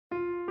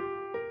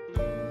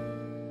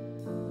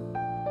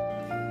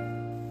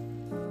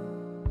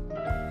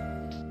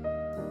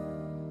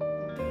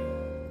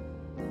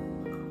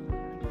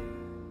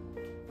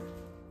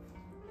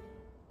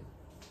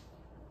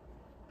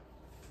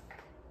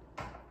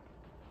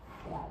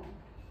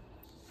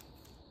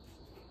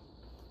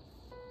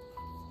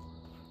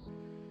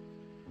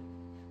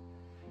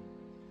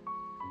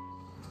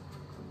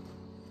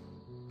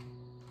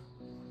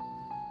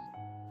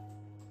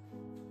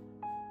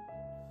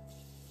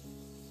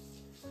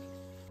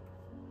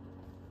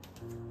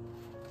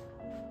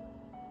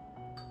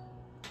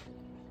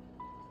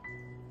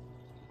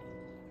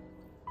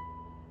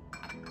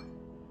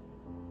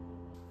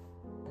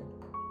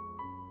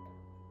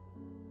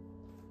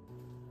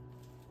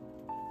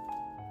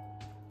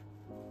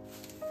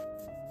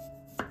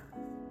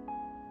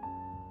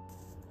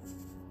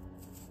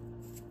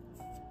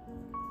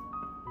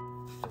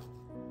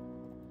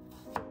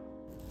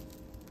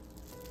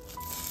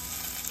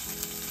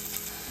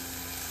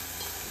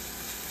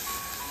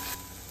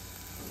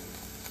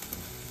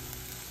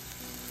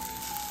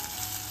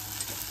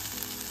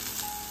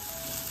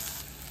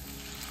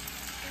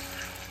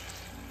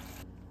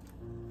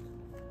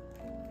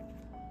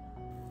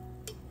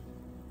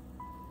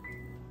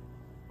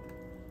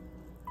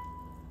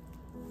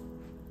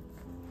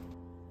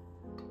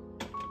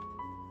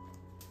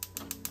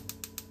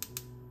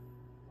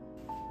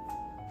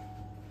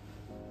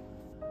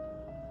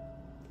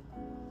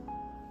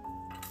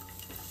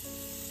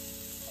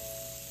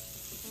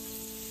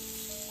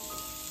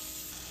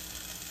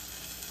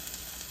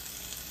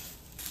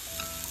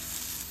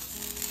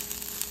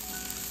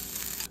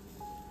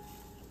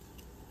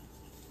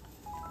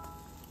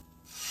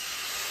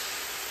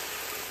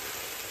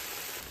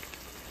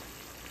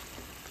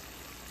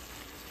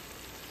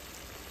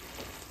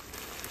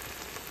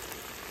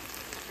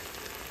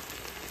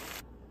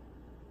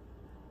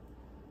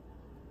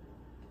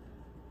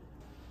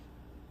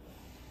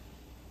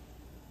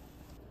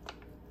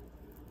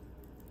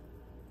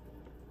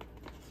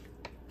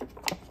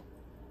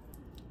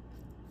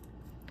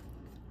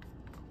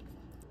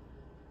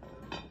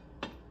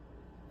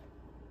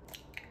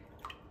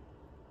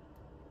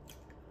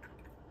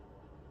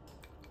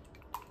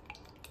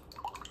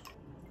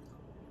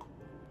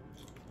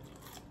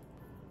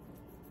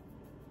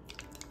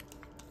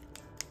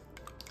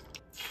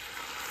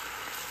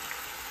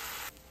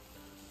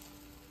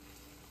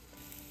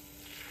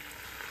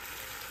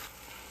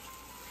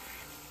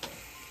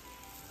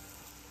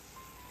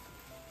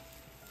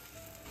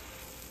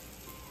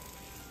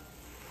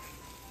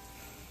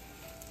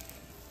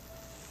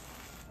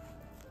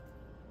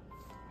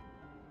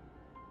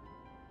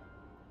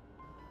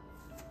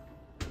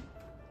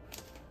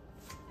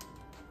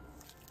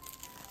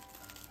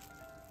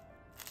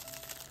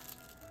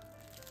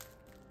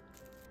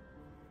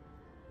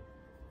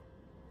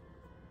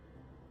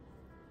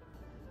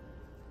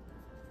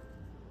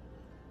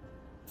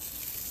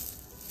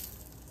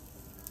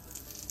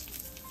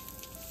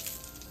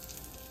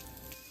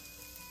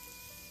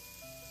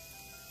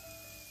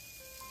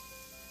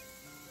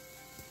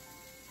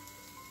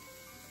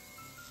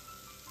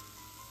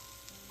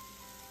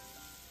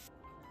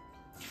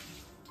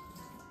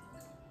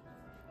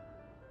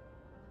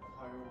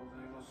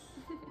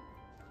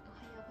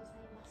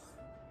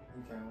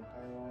みちゃんおは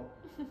よ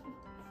う。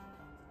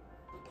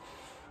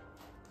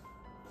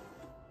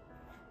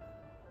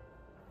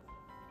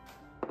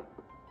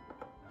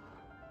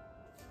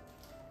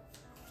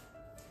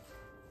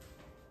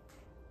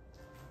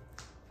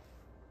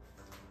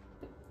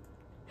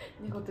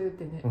寝言言っ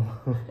てね。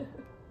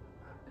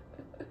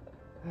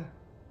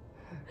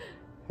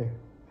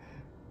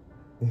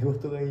寝言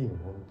がいいの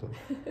本当。キャ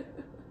ン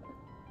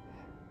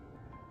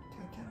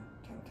キャン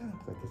キャンキャンと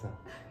か言ってさ、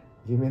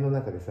夢の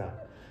中でさ、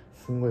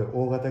すんごい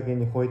大型犬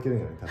に吠えてる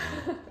んよね多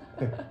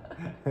分。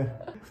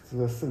普通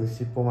はすぐ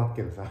尻尾巻く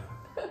けどさ、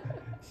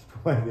尻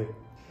尾前で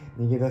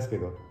逃げ出すけ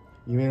ど、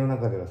夢の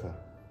中ではさ、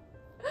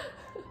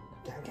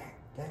キャンキャン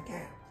キャンキャ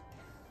ン。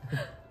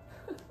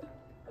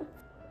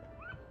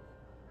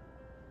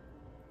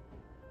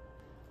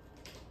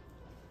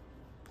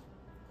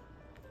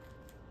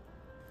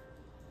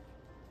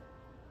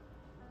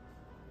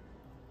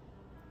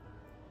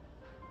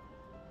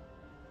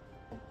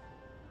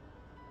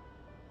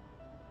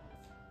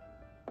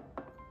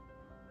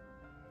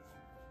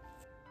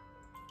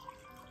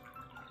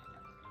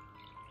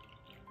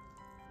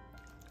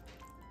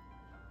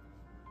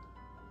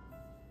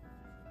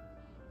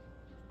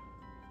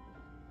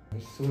美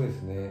味しそうで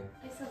すね。はい、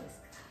そうです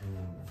か。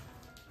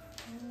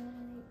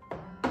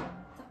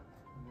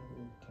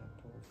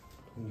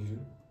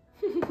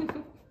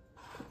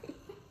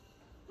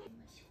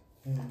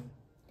い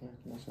ただ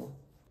きましょう。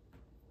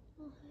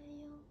おは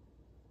よ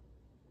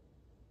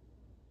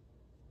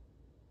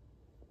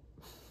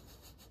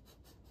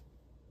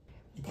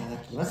う。いただ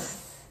きま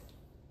す。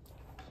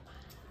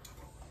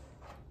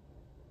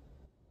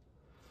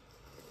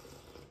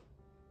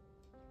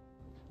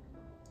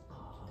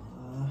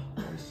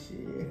美味しい。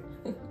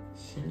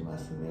染みま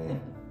すね。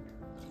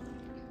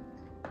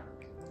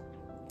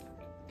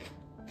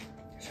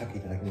鮭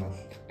いただきま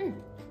す。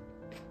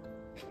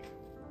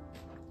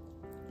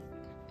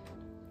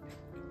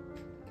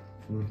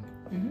美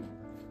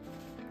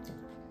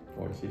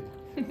味しい。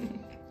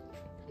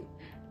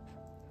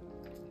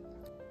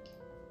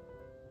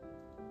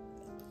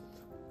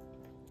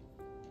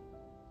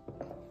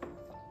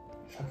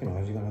鮭の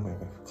味がなんかやっ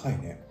ぱり深い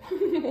ね。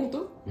本当？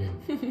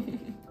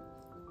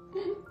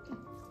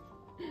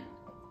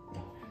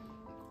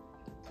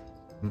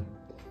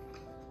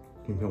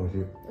きんぴら美味しい。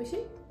美味しい？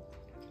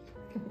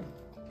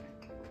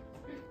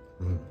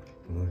美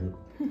味しい。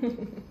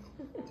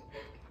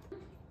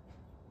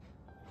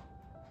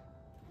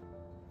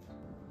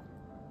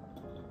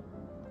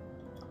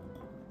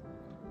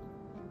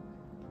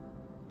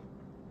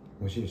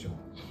美味しいでしょ。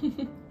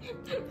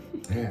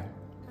ね。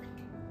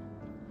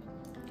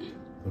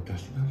だ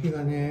し巻き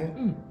がね、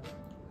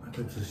ま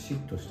たずしっ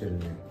としてる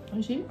ね。美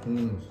味しい？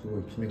すご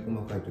いきめ細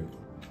かいというか。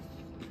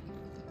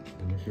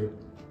美味しい。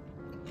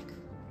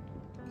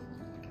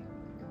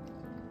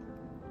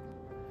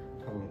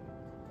多分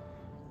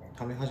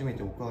食べ始め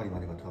ておかわりま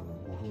でが多分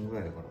5分ぐ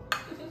らいだから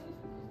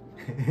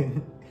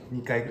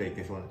2回ぐらいい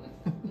けそうな。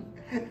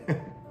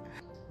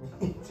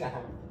みーちゃん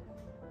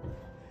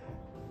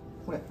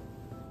これ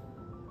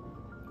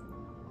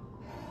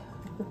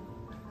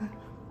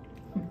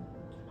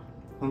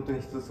本当に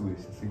一粒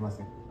でした。すいま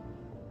せん。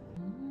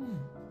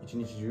一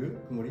日中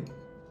曇り？多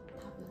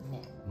分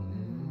ね。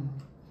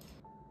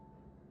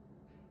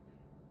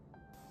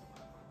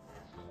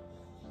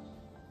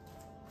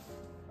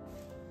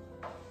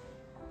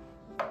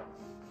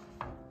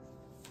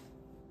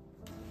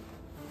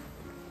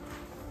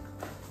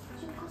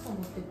傘持っ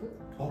てく？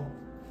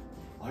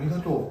ありが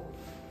とう。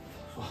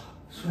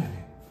そうや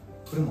ね。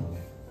これも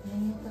ね。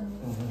念のため。あ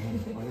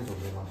りがとう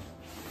ございます。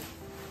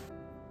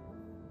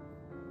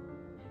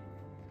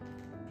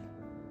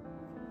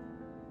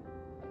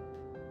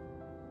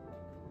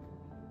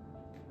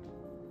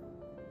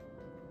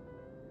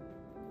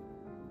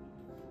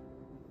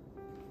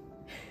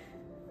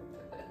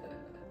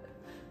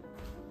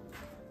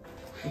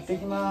行って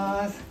き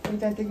ます。みー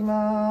ちゃん行ってき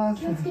ま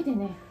す。気をつけて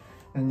ね。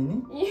何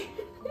に？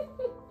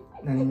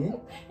何に？い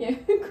や、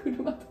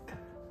車とか。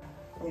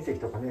隕石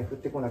とかね、降っ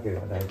てこなけれ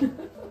ば大丈夫。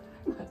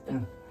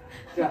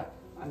じゃ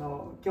あ、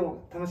今日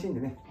も楽しんで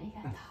ね。あり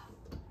がとう。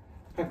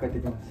早く帰っ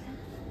てきます。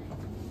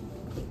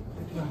行っ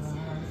てきます。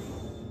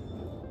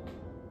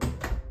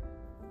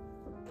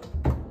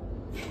行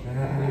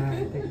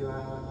ってきま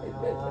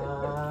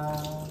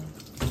す。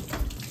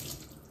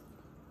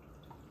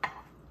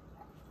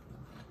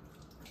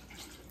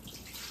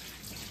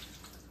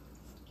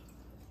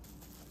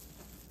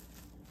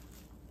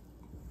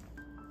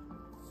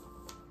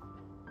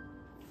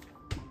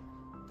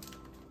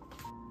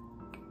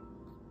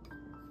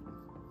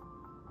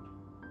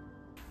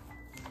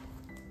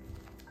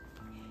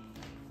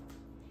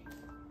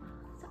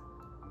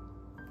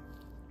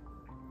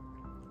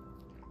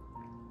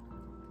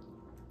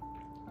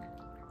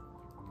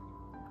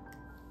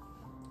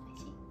美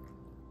味しい。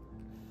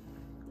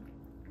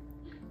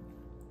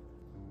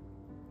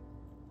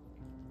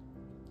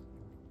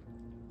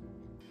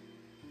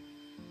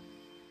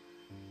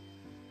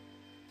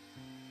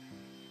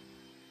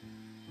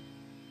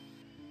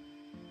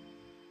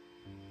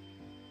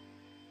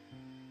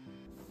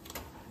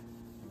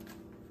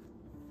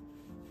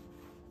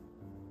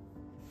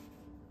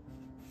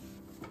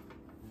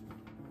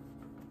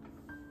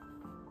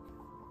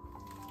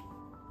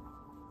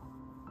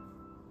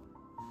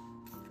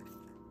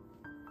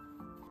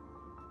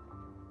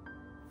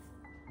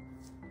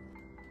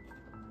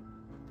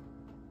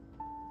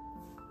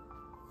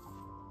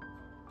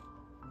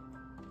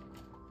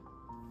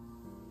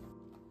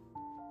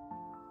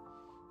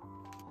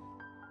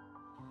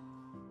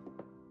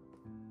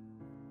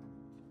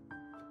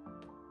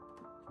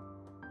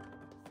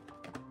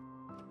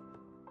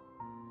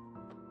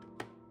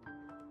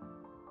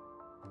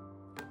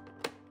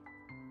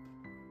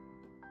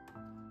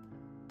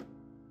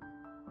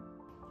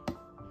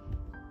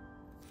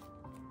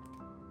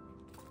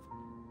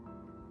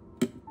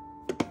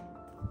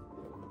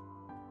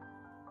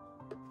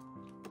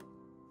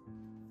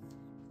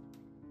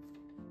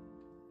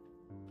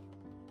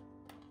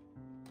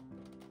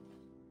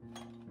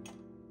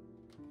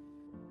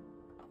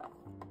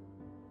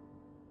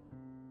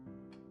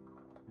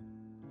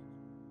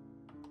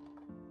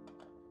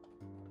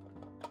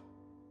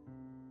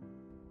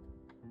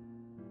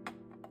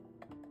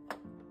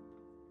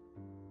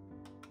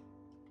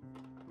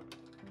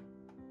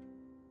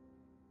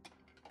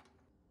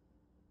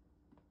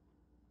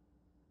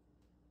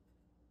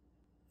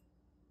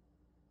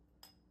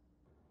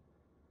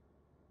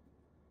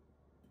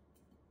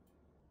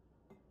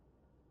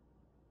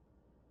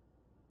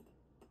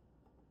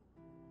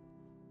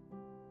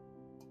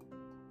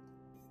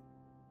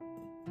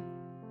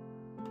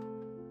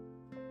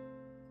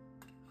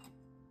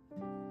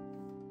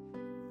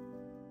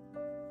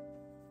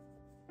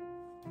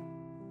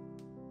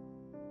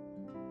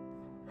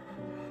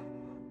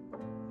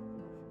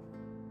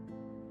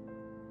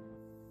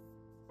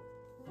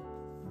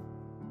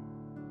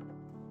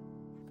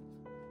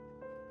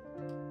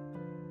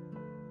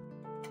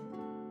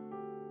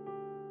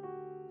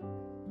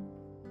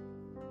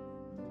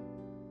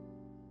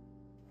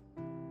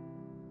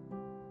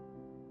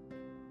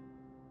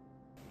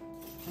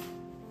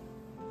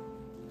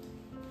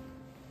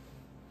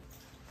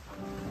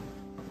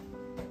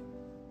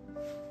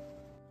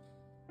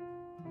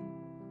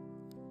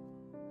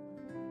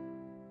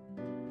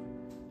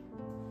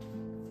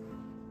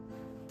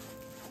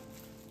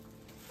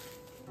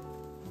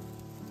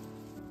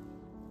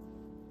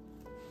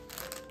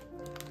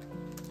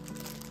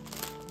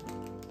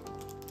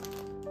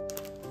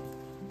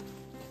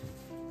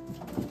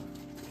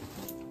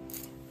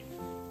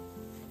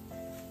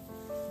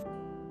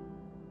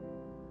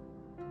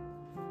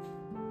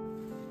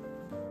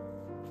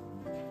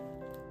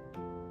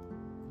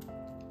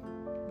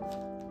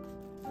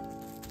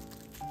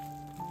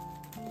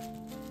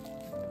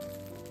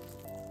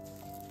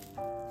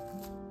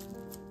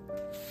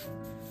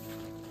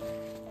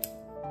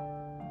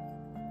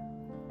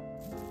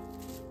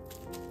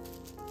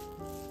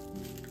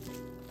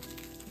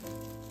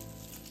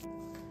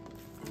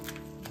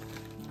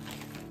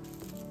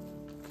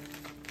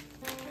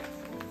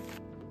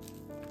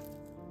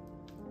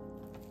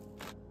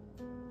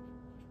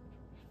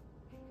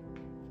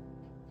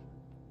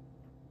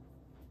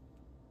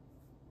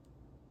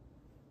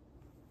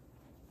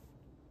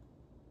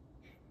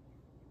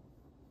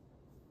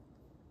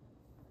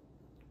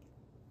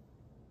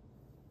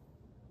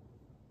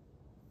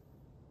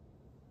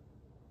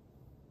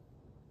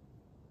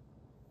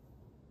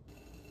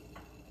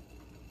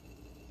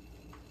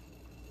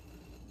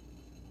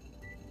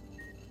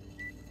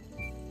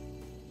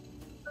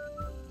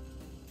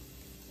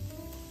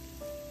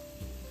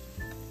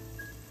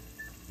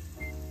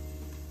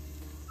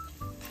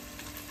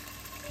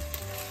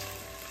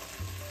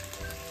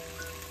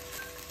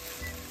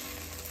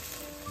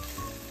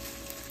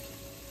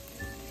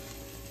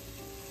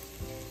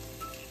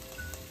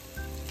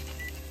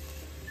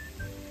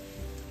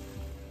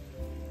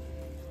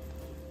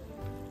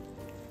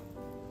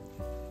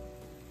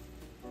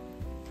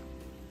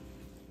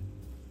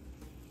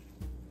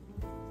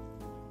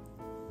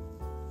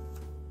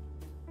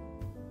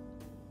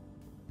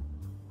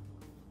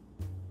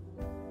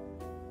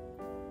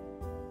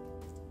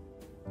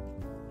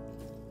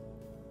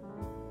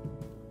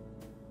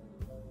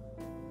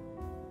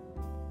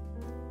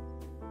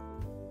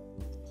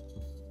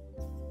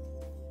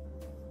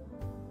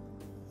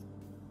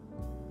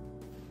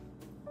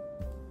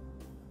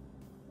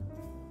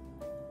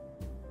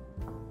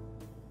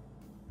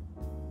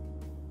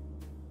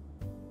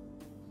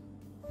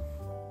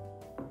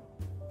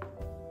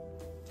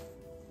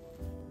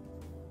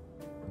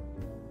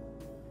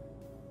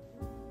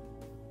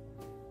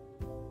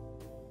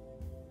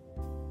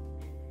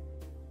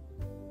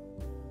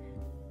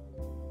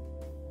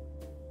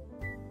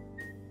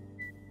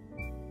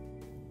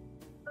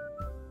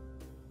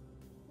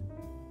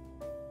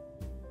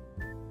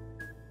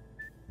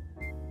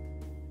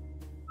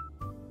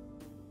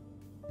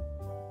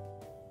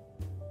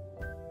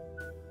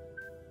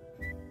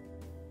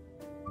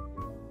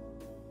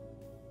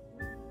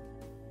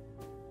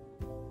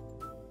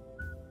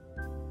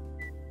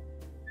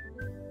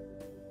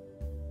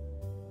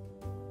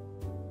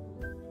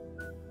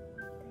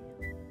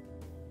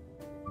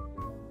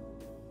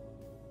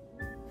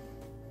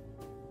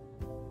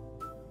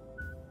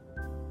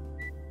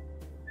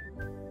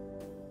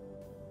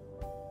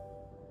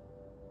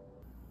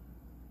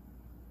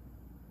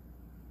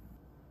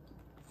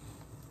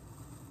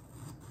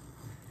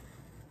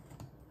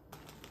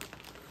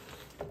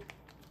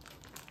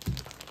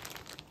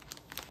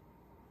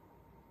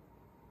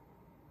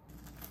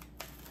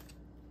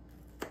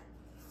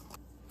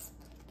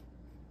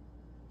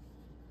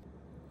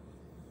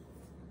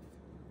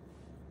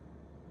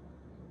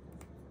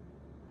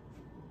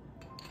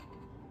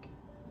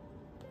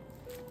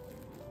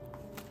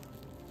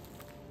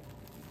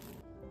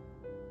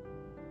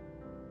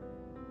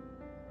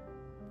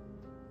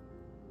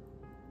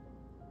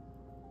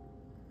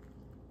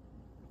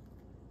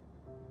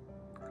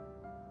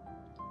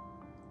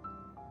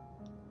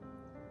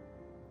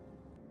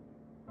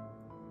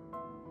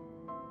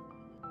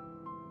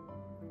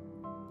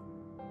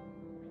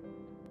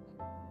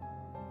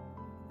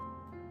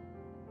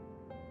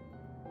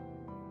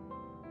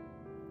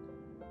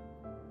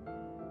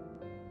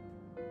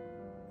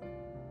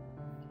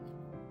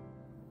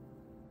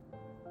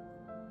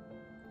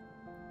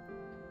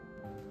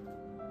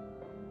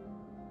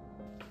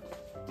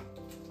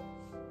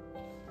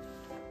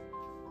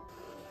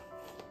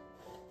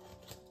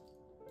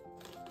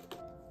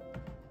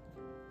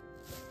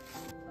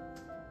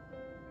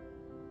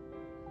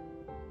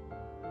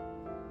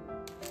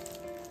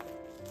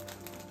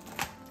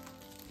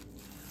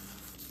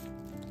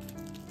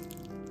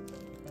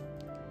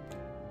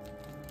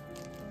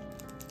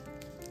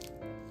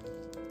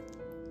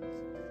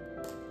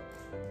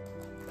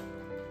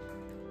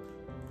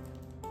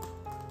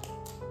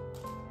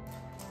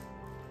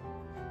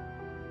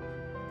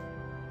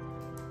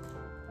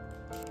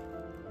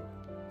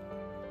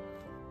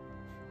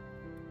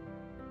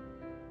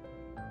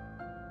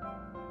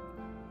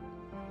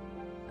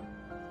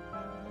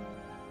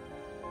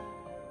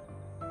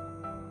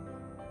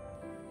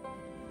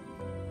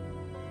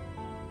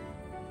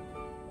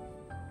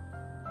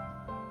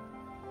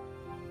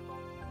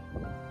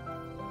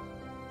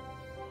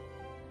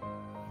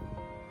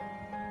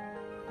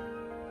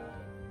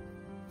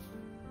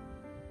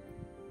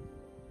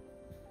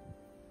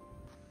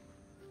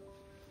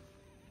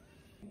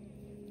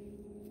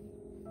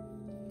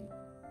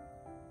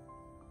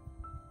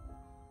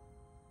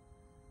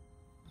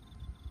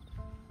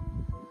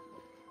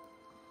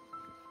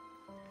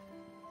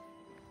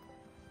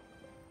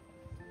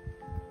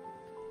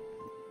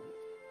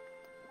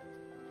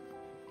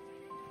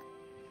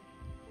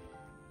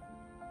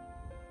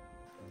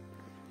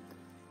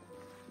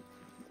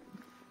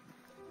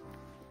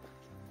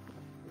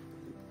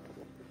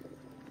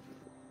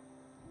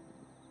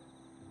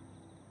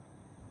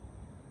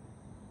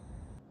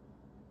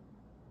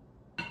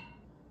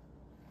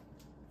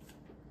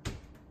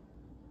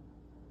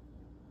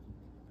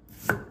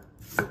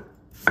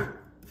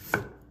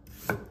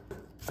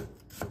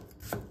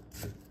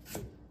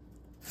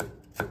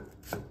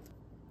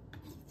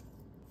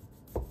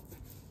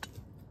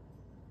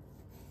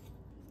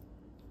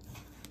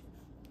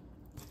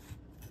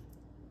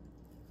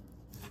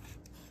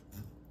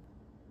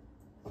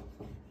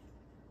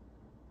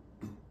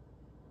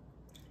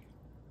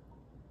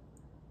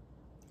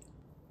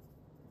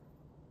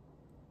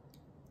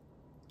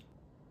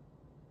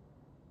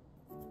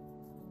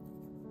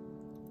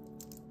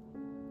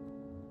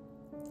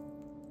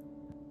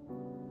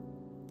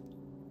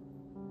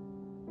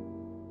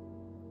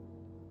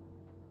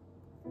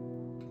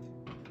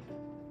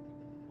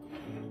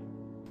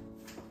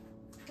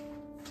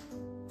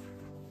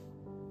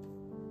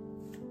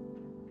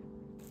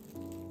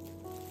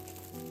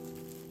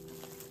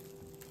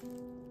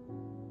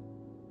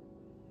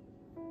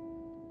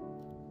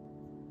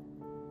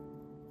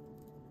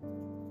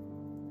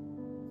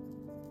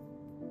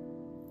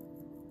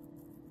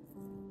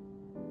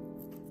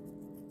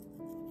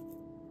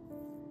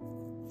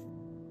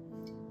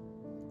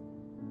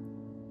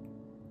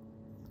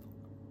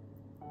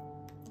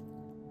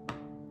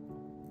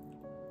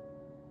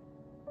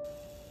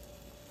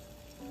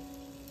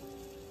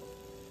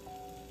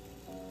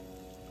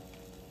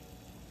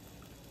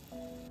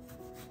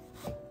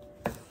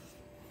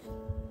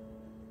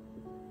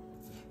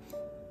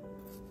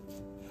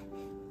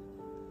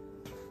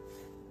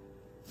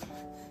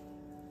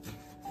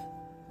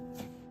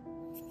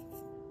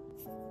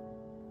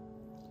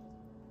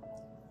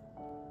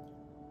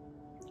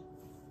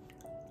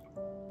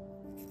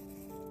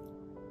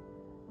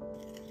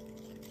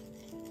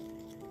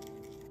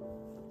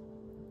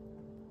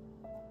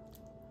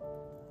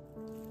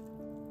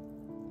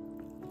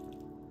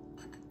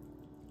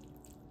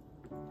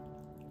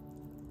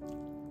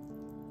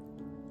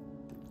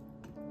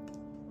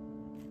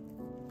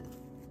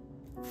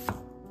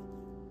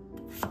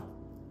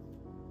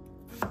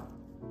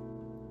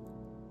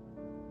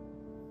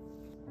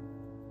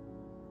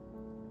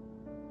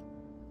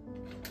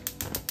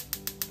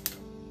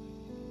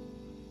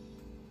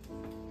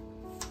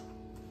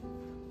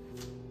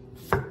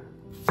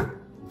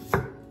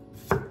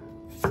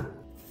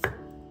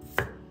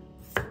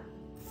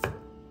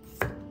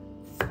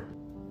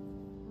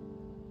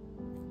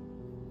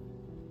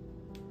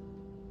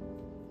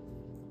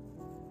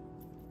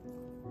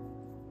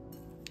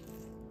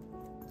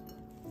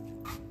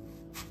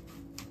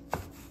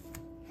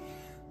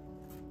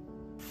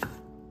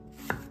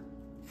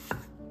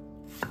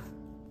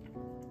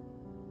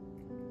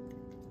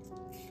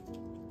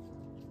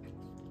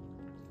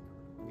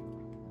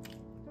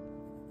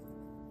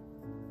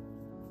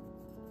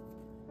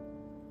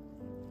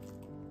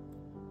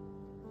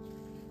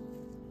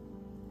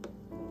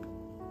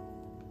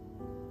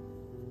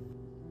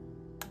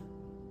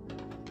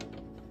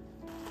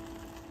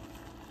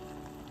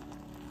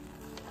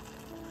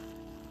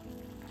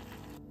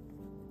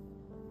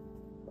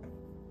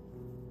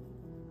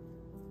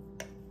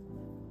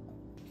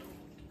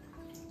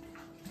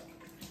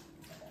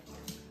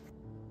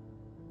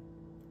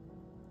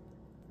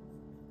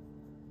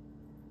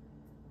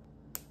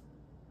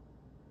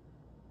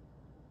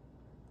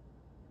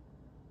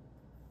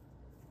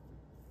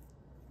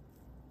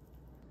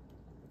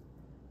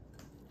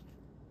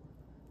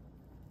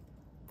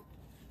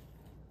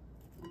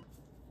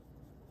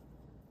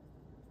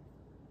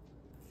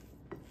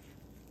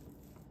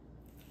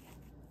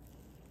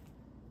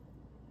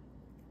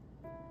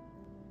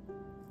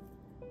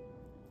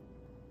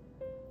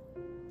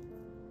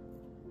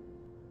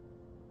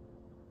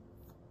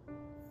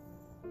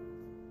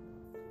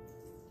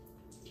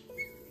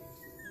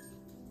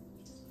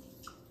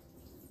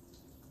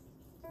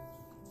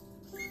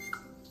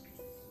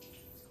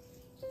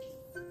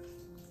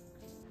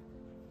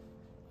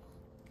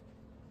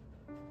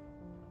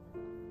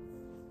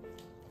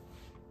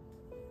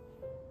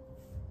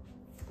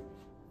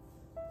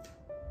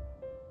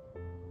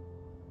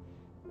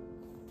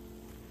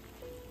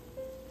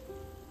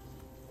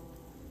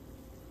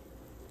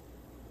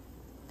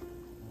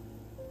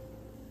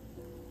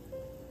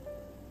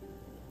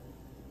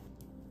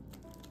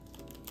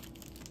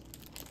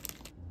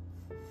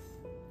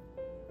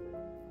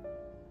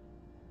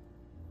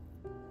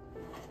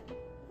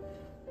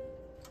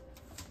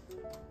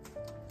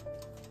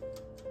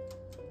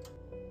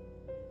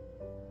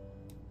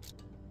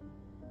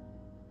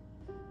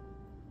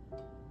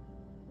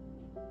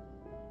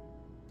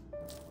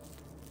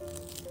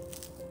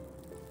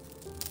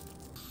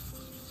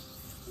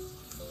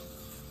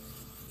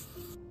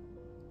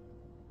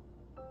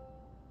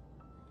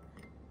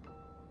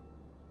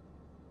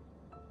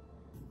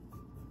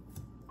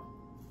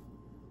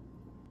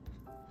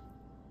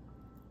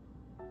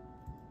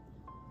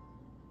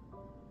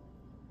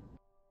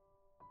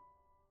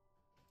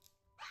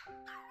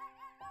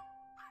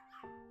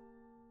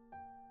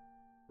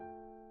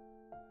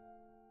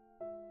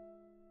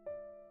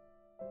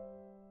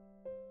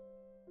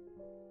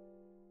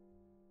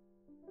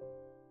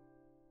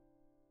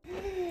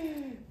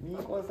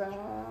さん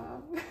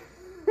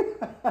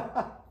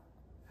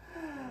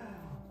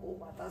お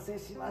待たせ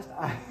しまし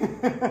た。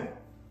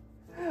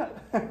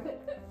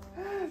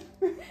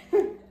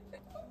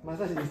マッ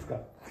サージですか。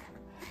は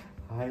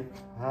い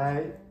は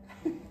い。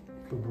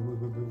ブブブ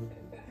ブブ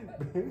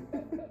ブ。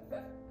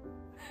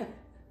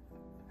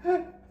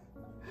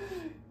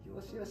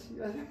よしよし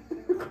よし。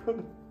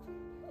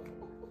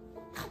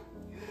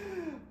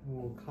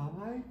もう可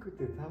愛く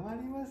てたま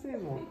りませ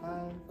んもん。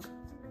は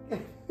い。よ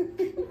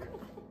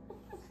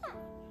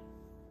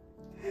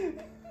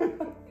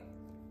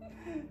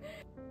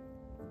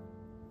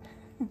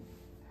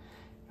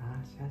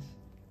しよし。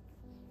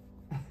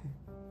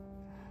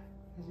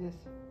よしよし。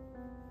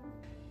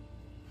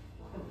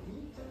いい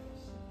じゃん。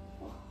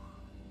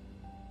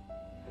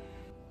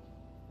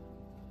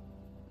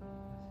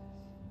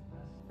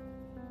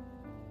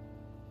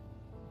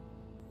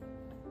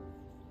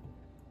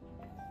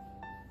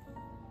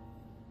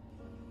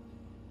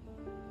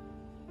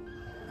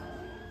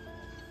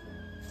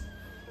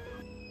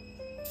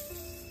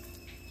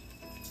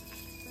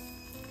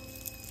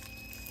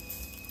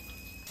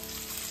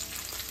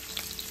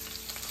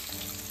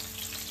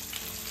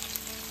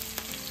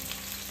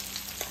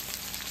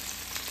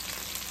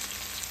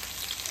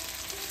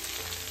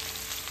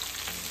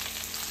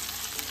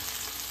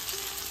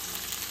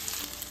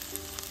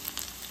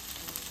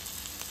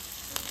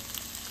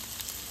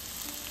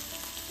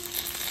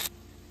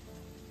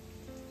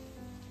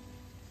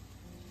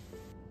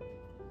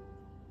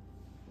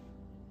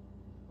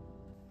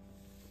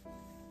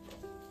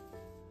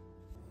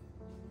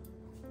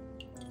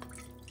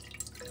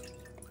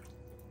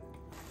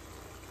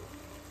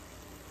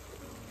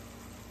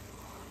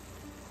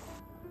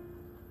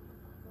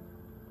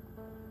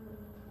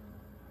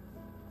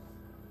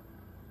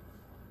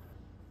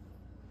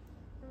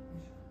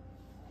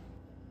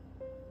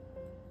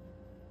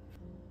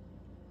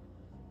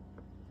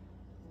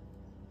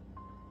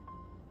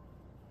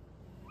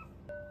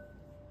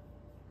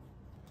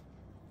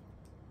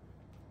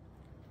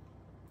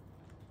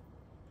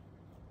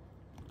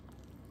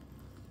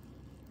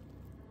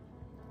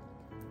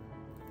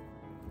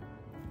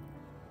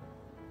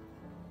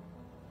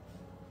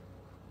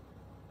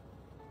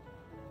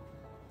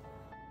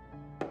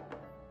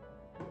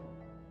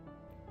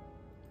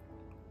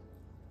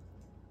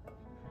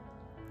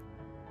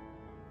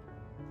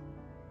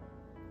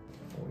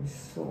美味し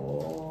そう。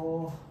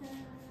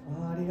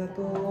ありが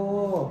と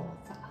う。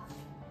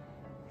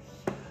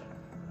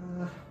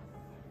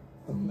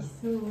美味し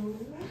そう。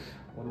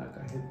お腹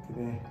減って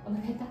ね。お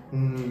腹減った。う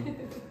ん。美味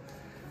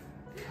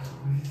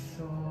し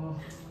そう。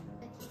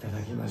いた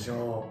だきましょう。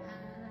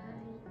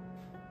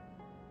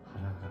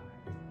腹が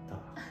減った。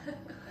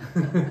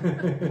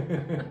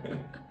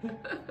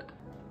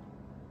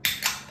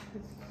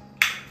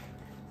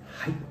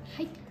はい。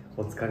はい。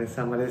お疲れ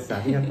様です。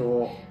ありがと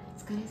う。お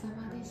疲れ様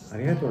でした。あ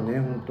りがとうね、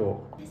本当。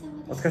お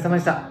疲れ様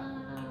でした。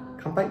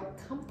乾杯。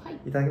乾杯。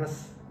いただきま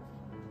す。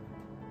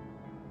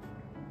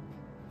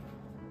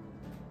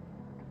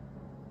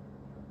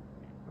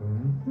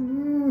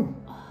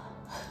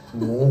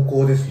濃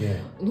厚です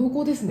ね。濃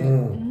厚ですね。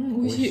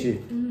美味しい。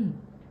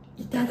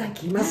いただ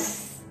きま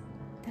す。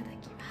いただ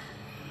きま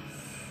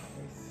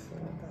す。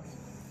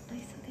美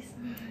味しそうです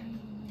ね。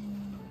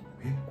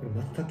これ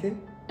松茸？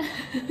あ、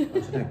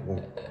じゃない、も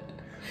う。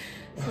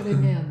それ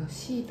ね、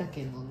椎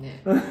茸の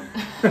ね。な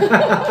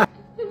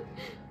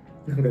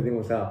んかで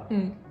もさ、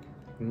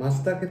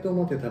松茸と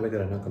思って食べた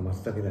らなんか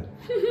松茸だよ。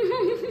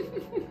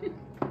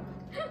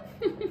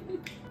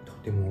と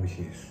ても美味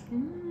しいです。美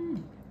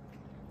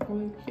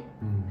味しい。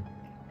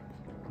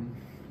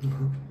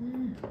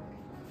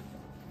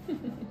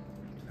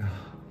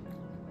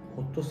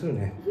ほっとする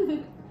ね。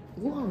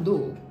ご飯ど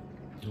う？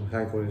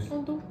最高です。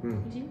本当？美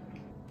味しい？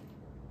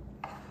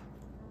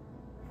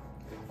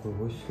これ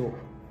美味しそう。う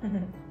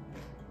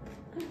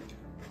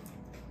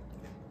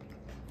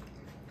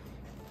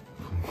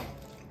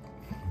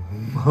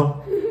まっ。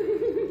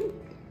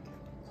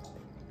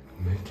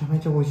めちゃめ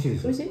ちゃ美味しいで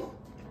す。美味しい？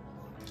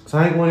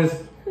最高で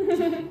す。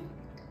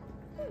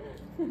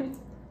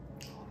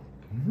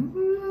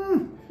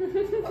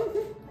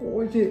美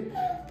味しい。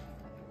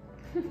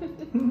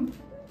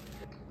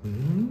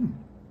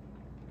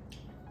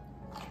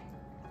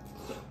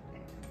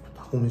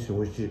タコ飯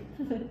美味しい。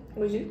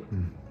美味しい？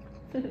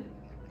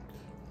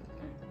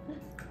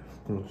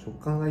この食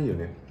感がいいよ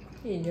ね。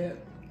いいね。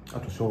あ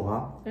と生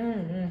姜。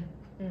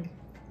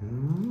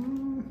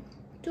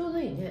ちょうど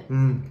いいね。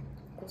濃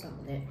さ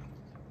もね。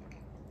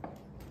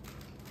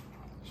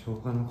生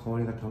姜の香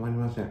りがたまり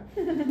ません。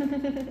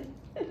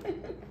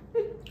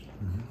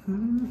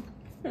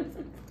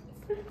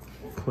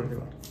これ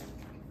は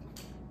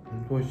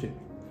本当美味しい。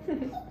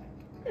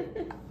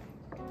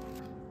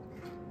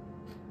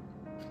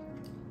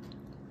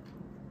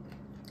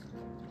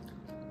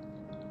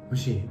美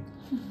味しい。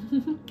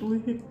美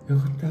味しい。よ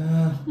かった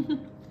ー。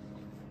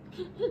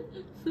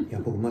いや、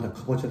僕まだ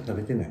かぼちゃ食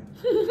べてない。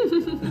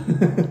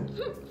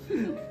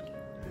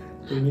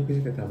鶏肉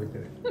しか食べて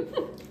ない。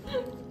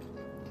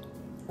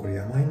これ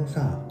山芋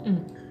さ、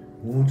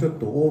もうちょっ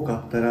と多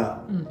かった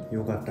ら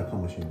よかったか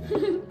もしれない。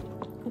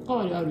おか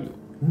わりあるよ。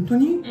本当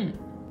に？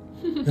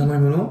じゃがい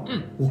もの？じ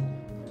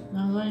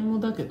ゃがいも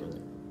だけど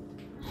ね。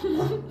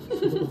あ、そ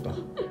ういうことか。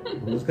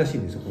難しい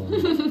ね、そこはね。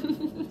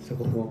そ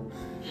この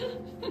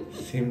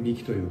線引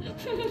きというか、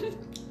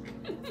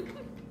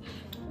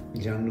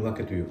ジャンル分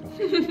けというか。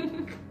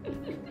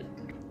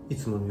い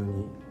つものよう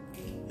に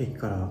駅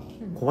から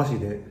小走り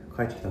で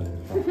帰ってきたんだけ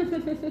どさ、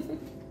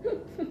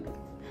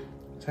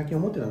最近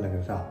思ってたんだけ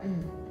どさ、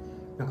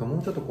なんかも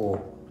うちょっとこ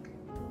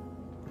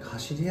う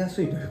走りや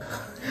すいというか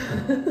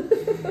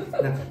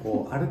なんか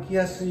こう歩き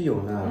やすいよ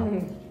うな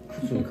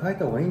靴に変え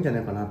た方がいいんじゃ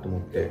ないかなと思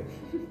って。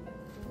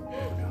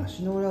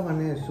足の裏が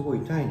ねすごい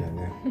痛いんだよ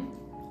ね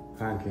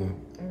最近。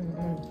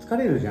疲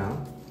れるじゃ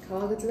ん、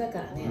革靴だか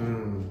らね。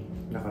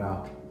だか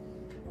ら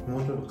も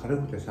うちょっと軽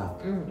くてさ、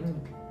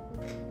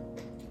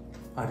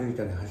歩い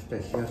たり走った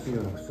りしやすい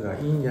ような靴が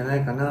いいんじゃな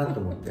いかなと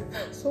思って。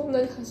そん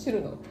なに走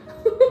るの？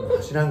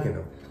走らんけ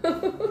ど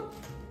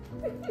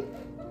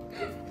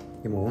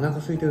でもお腹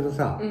空いてると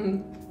さ、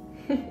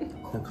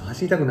なんか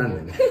走りたくなる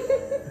んだよね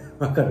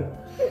わかる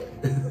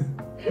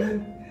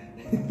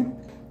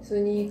ス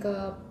ニーカ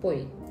ーっぽ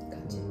い感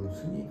じ。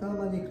スニーカー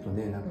まで行くと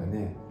ね、なんか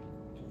ね、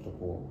ちょっと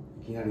こ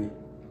ういきなり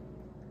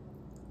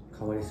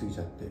変わりすぎち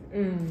ゃって、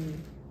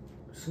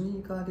ス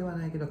ニーカーでは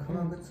ないけど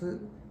革靴、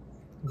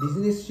ビ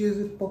ジネスシュー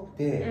ズっぽく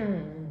て、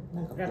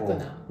なんかこう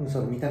楽な、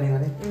そう見た目が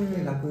ね、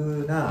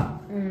楽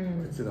な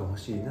靴が欲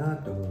しいな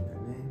と思うんだよ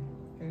ね。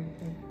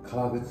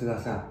革靴が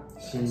さ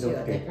しんどく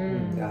て、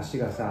で足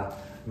がさ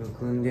む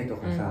くんでと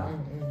かさ、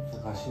な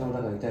んか足の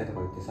裏が痛いとか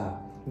言ってさ、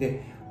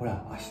でほ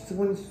ら足つ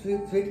ぼに連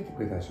れてって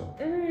くれたでしょ。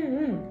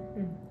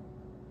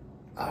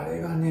あ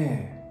れが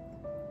ね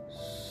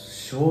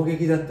衝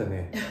撃だった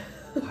ね。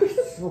足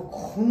つぼ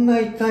こんな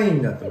痛い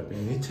んだと思って、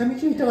めちゃめ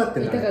ちゃ痛かった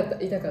よね。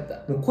痛かっ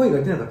た。もう声が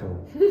出なかったも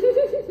ん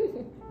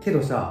け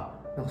どさ、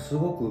なんかす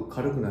ごく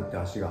軽くなって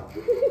足が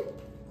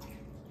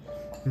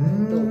な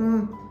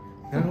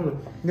るほど。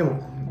でも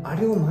あ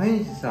れを毎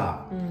日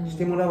さ、し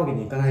てもらうわけ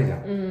にいかないじゃ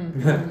ん。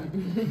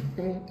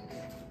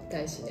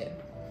痛いしね。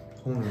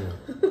そうなのよ。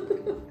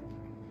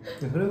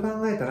それを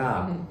考えたら、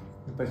や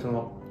っぱりそ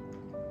の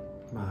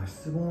まあ足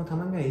つぼもた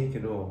まにはいいけ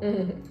ど、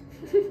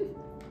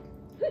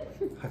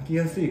履き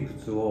やすい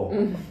靴を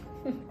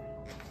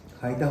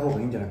履いた方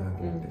がいいんじゃないかな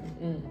と思って。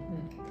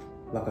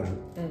わかる？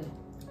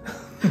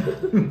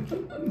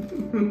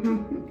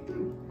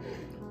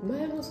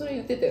前もそれ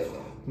言ってたよ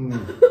ね。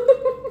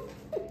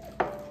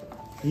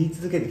言い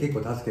続けて結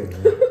構助ける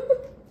ね。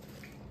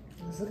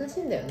難し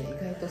いんだよね、意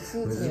外とス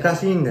ーツには難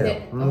しいんだ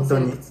よ、本当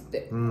に。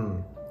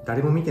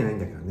誰も見てないん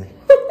だけどね。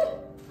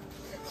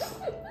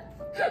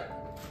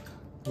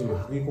今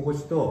履き心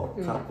地と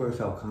かっこよ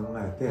さを考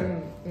えて、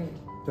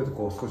ちょっと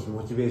こう少し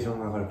モチベーション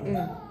が上がると。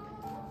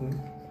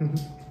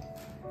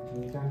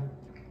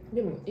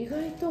でも意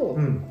外と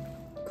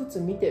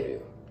靴見てるよ。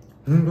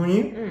本当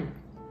に？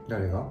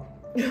誰が？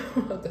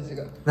私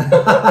が。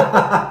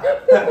あ、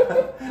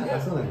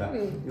そうなんだ。よ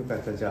かっ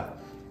た。じゃ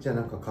あ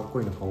なんかかっ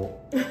こいいの買おう。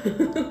じゃ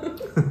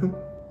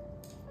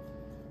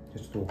あ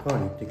ちょっとおかわ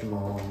り行ってき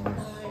ます。い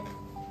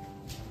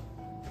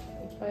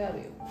っぱいある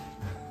よ。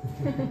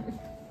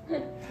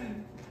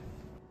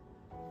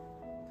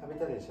食べ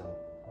たでしょ。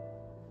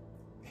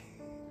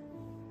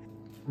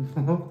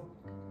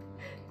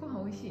ご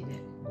飯美味しいね。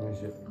美味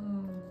しい。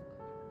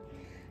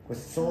ご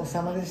ちそう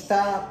さまでした。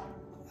あ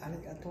り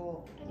が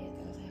とう。ありが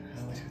とうございま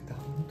す。美味しかった。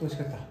本当美味し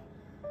かった。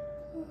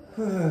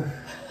も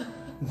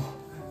う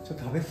ちょっ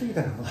と食べ過ぎ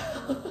たの。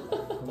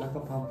お腹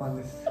パンパン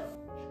です。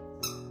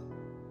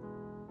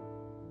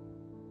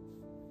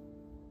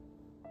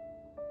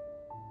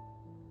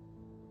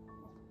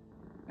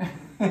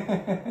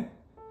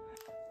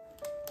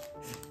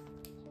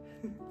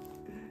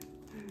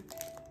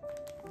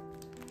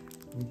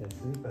みーちゃんス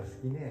ーパー好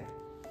きね。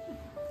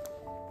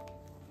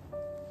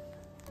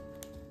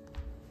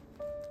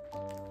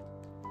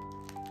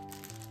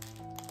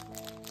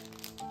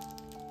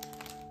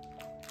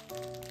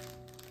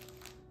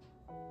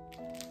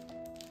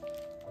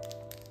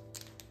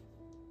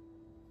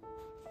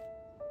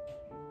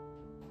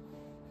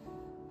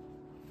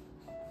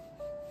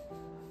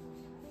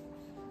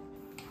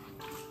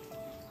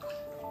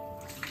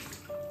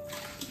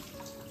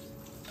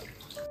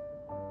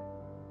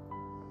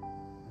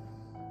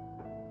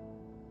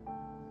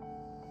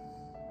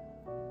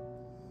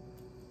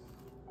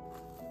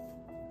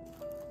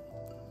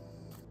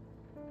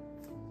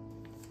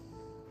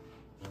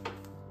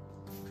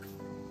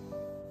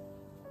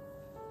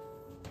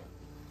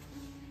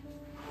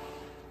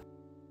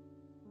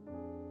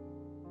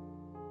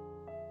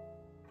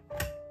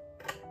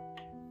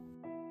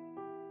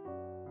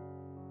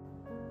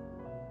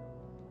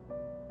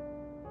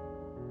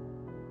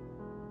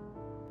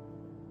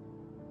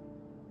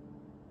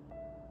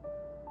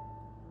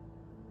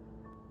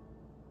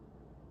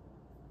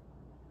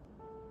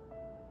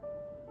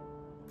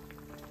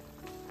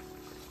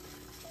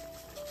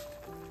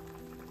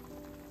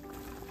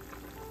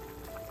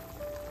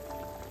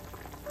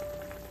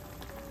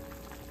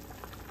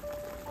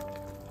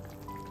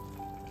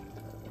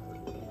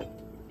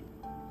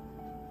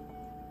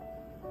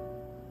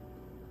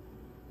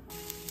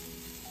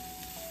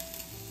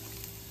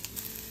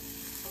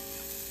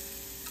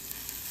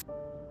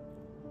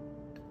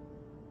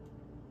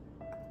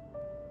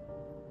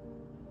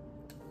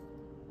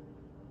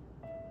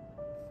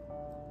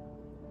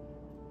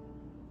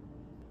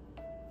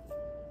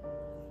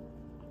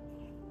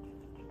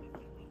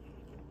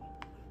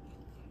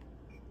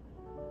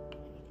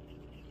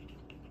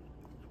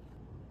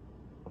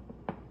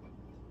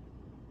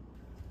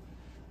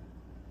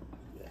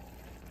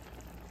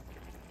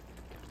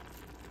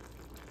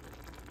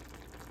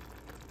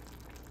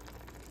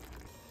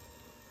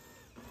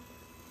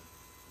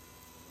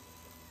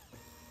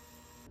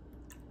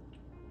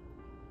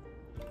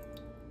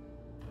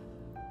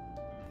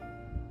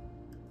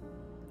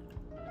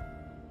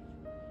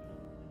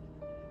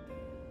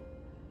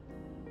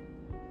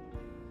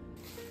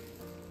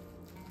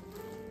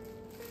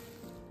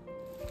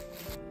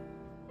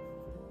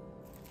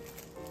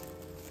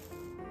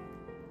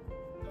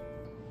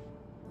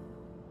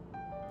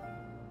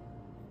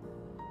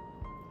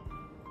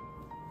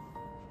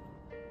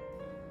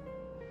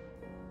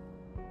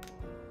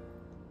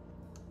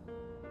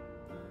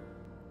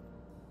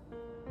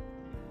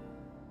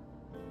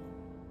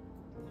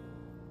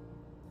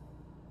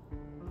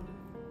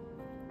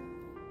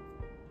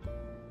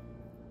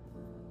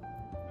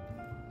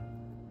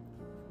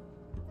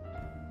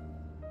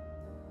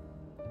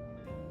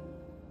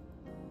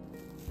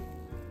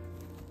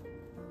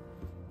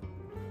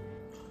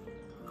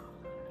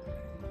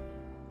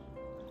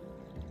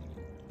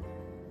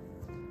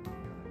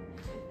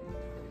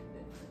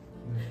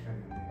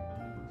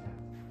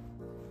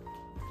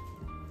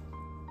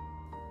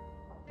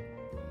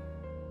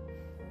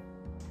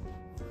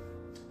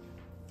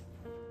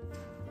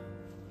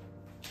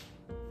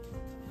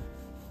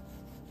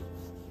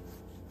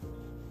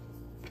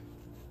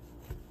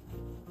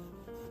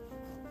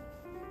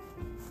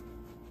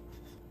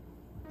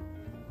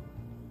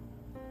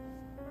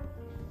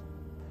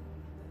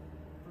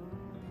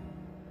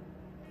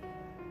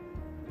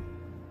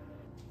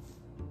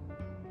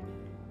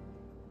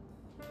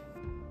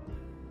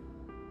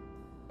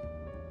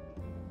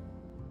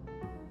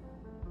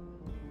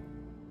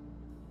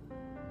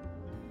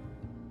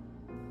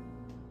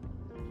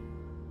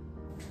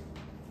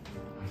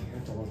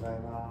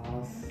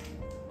ます。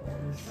美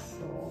味しそ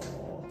う。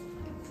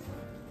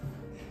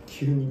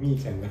急にみ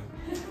ーちゃんが。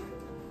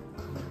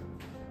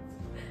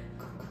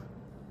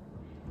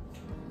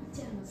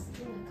ちゃんの好き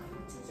なかぼ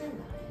ちゃじゃな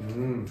い。う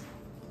ん。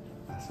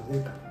あ、それ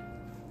か。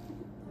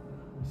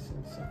美味しそう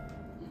美味しそう。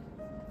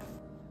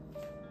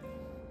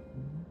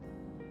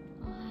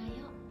おは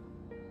よ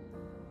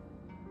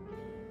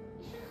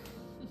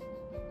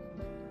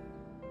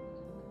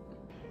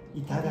う。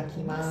いただき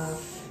ま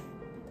す。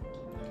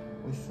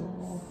美味しそう。美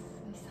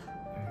味しそう。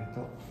ありが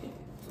とう。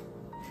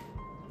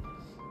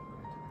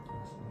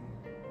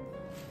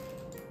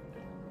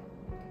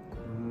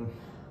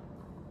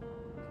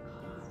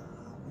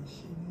美味し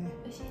いね。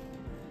美味しい。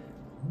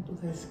本当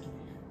大好き。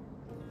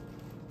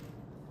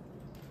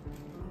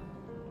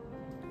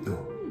どう？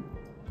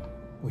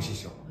美味しいで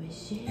しょ。美味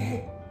しい。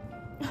ね。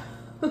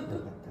よかったで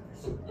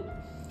す。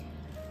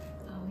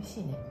あ、美味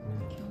しいね。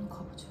今日のか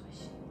ぼちゃ美味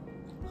しい。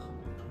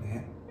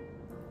ね。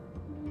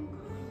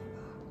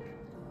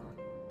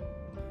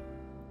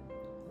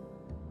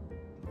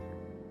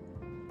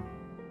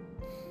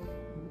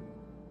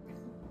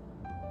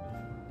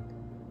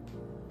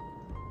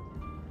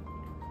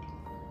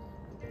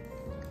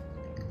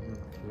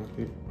美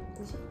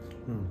味しい。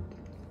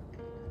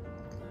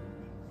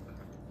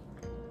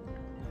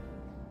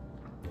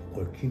こ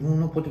れ昨日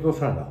のポテト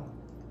サラダ。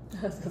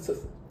そうそうそう。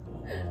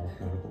ああ、なる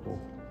ほど。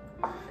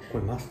こ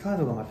れマスター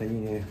ドがまたいい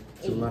ね。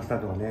粒マスタ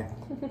ードがね。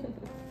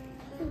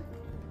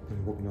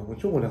僕のお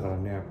ちょこだから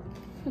ね。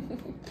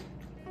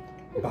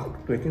バ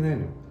ッといけない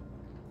のよ。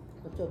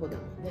おちょこだ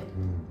もんね。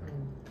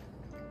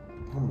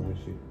パンも美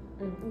味しい。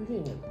美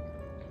味しいね。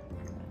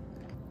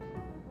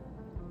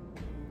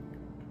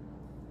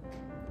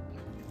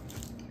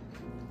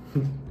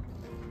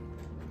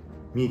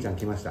みーちゃん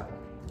来ました。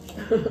見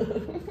つめられる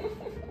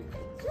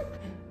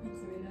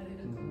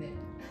とね。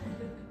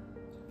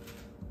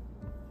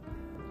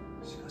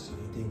しかしいい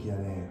天気だ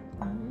ね。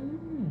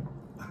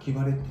秋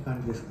晴れって感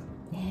じですか。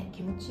ね、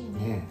気持ちいいね。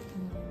ね。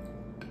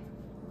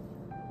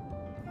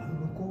あの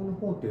向こうの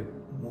方って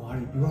もうあ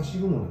れイワシ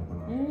雲なのか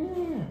な。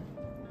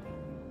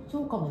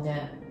そうかも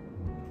ね。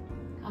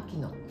秋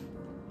の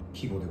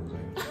季語でござい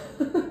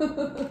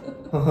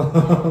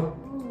ま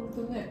す。